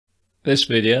This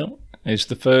video is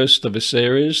the first of a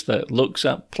series that looks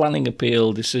at planning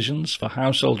appeal decisions for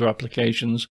householder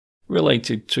applications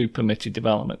related to permitted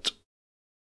development.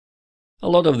 A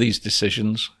lot of these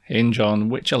decisions hinge on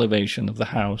which elevation of the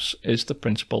house is the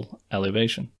principal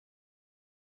elevation.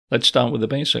 Let's start with the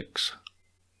basics.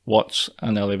 What's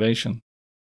an elevation?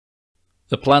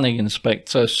 The planning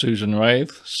inspector, Susan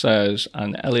Wraith, says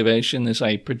an elevation is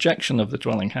a projection of the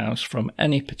dwelling house from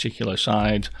any particular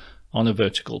side on a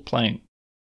vertical plane.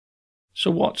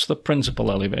 So what's the principal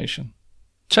elevation?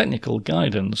 Technical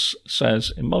guidance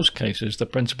says in most cases the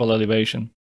principal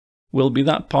elevation will be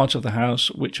that part of the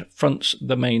house which fronts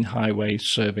the main highway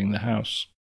serving the house.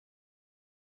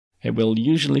 It will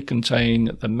usually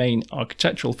contain the main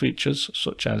architectural features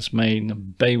such as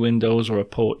main bay windows or a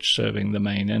porch serving the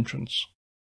main entrance.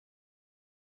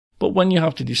 But when you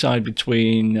have to decide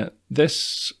between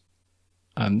this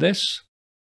and this,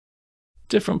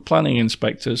 different planning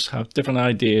inspectors have different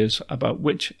ideas about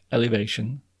which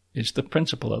elevation is the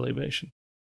principal elevation.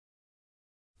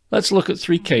 Let's look at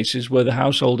 3 cases where the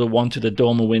householder wanted a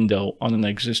dormer window on an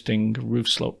existing roof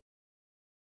slope.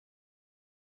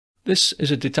 This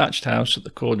is a detached house at the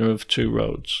corner of 2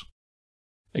 roads.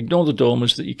 Ignore the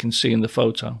dormers that you can see in the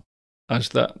photo, as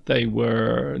that there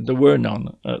were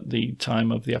none at the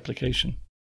time of the application.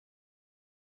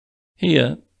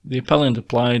 Here, the appellant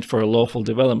applied for a lawful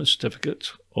development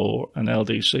certificate, or an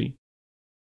LDC,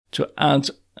 to add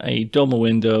a dormer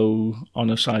window on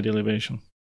a side elevation.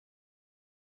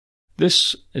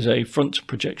 This is a front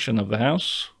projection of the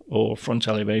house, or front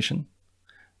elevation.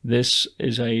 This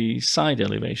is a side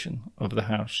elevation of the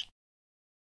house.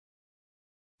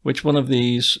 Which one of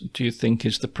these do you think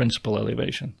is the principal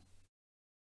elevation?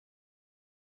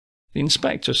 The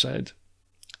inspector said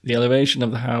the elevation of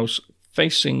the house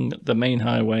facing the main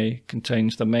highway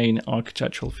contains the main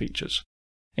architectural features,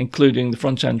 including the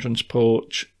front entrance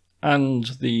porch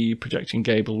and the projecting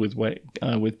gable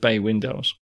with bay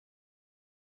windows.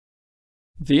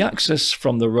 The access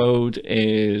from the road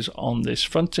is on this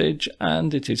frontage,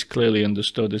 and it is clearly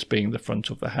understood as being the front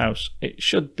of the house. It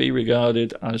should be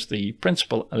regarded as the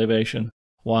principal elevation,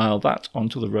 while that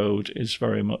onto the road is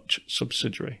very much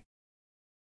subsidiary.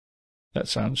 That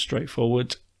sounds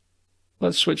straightforward.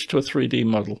 Let's switch to a 3D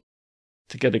model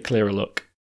to get a clearer look.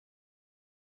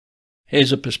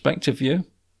 Here's a perspective view,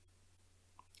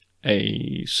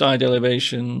 a side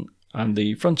elevation and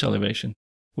the front elevation,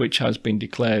 which has been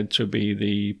declared to be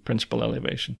the principal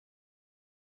elevation.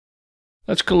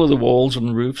 Let's colour the walls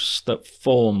and roofs that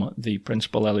form the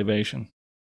principal elevation.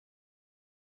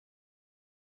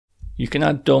 You can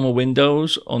add dormer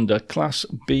windows under Class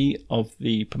B of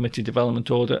the permitted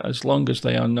development order as long as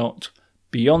they are not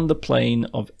beyond the plane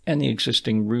of any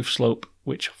existing roof slope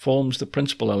which forms the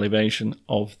principal elevation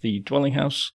of the dwelling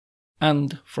house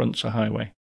and fronts a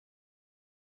highway.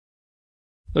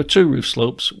 There are 2 roof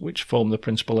slopes which form the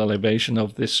principal elevation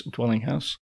of this dwelling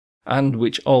house and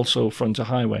which also front a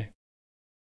highway.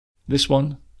 This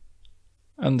one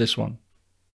and this one.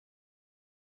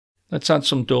 Let's add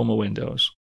some dormer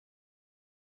windows.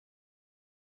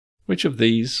 Which of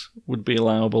these would be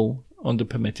allowable under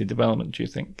permitted development, do you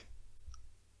think?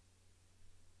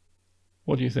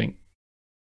 What do you think?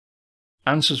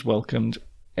 Answers welcomed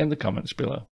in the comments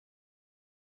below.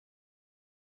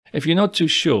 If you're not too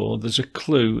sure, there's a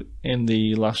clue in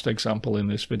the last example in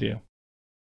this video.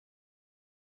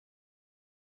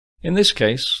 In this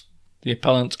case, the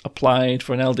appellant applied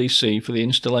for an LDC for the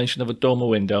installation of a dormer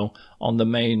window on the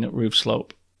main roof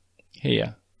slope,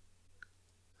 here.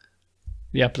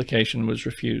 The application was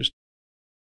refused.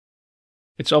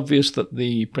 It's obvious that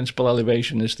the principal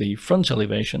elevation is the front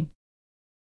elevation.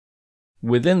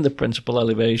 Within the principal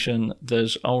elevation,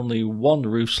 there's only one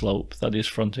roof slope that is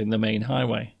fronting the main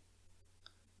highway,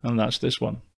 and that's this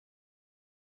one.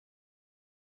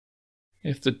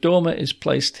 If the dormer is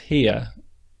placed here,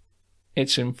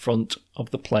 it's in front of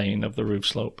the plane of the roof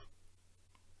slope.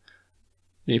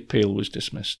 The appeal was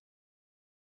dismissed.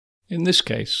 In this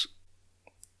case,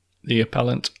 the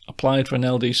appellant applied for an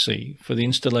LDC for the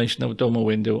installation of a dormer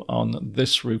window on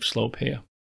this roof slope here.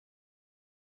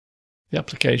 The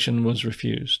application was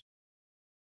refused.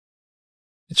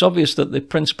 It's obvious that the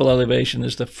principal elevation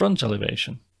is the front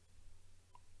elevation.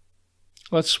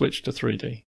 Let's switch to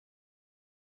 3D.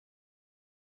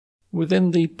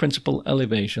 Within the principal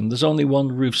elevation, there's only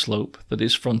one roof slope that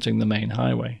is fronting the main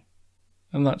highway,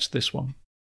 and that's this one.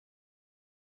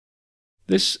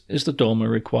 This is the dormer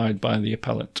required by the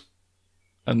appellant,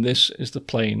 and this is the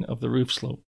plane of the roof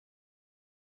slope.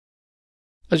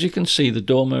 As you can see, the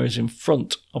dormer is in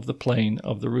front of the plane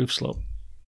of the roof slope.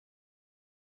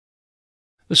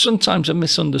 There's sometimes a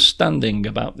misunderstanding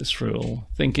about this rule,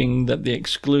 thinking that the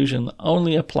exclusion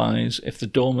only applies if the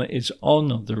dormer is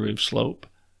on the roof slope,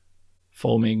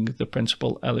 forming the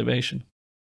principal elevation.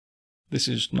 This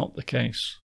is not the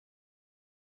case.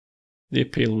 The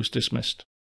appeal was dismissed.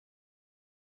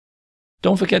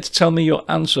 Don't forget to tell me your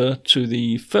answer to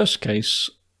the first case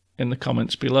in the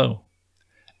comments below.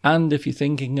 And if you're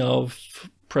thinking of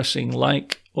pressing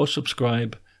like or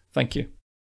subscribe, thank you.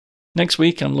 Next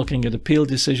week I'm looking at appeal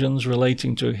decisions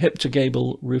relating to hip to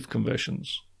gable roof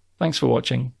conversions. Thanks for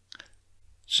watching.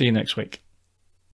 See you next week.